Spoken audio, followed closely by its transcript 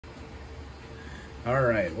All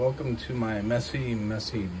right, welcome to my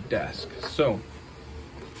messy desk. So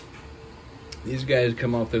these guys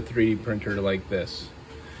come off the 3D printer like this,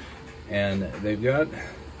 and they've got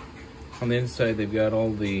on the inside they've got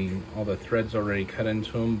all the threads already cut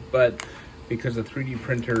into them, but because the 3D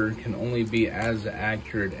printer can only be as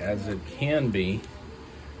accurate as it can be,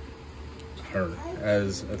 or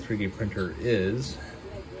as a 3D printer is,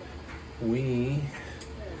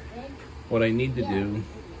 what I need to do,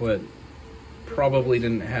 what probably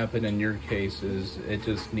didn't happen in your case, is it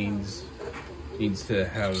just needs to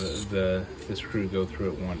have the screw go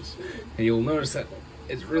through it once. And you'll notice that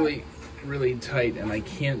it's really tight and I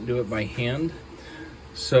can't do it by hand.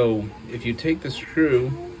 So if you take the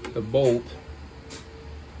screw, the bolt,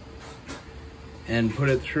 and put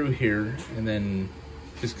it through here and then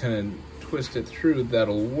just kind of twist it through,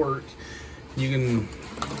 that'll work. You can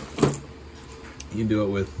do it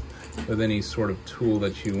with any sort of tool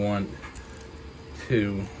that you want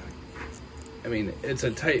to. I mean, it's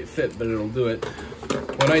a tight fit, but it'll do it.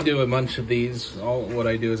 When I do a bunch of these, what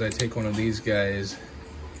I do is I take one of these guys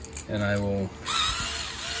and I will,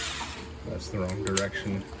 that's the wrong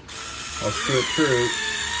direction, I'll screw it through.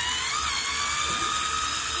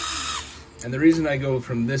 And the reason I go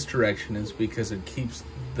from this direction is because it keeps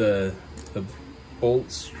the bolt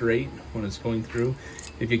straight when it's going through.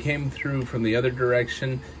 If you came through from the other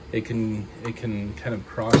direction, it can kind of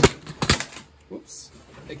cross, whoops,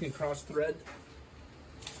 it can cross thread,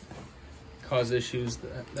 cause issues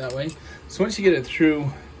that way. So once you get it through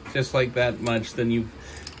just like that much, then you've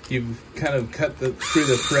kind of cut through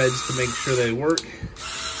the threads to make sure they work.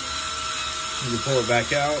 You pull it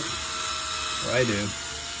back out, or I do,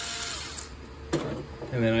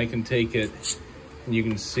 and then I can take it, and you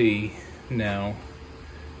can see now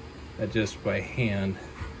that just by hand,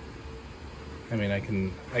 I mean, I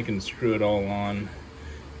can screw it all on,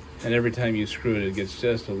 and every time you screw it, it gets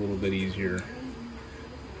just a little bit easier.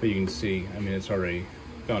 But you can see, I mean, it's already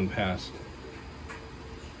gone past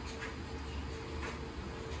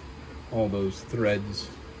all those threads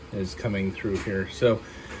is coming through here. So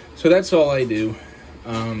that's all I do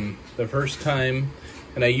the first time,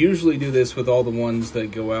 and I usually do this with all the ones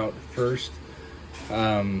that go out first.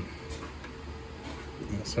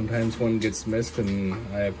 Sometimes one gets missed, and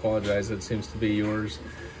I apologize, it seems to be yours.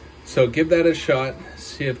 So give that a shot,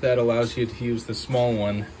 see if that allows you to use the small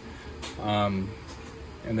one, and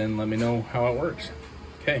then let me know how it works.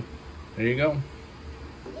 Okay, there you go.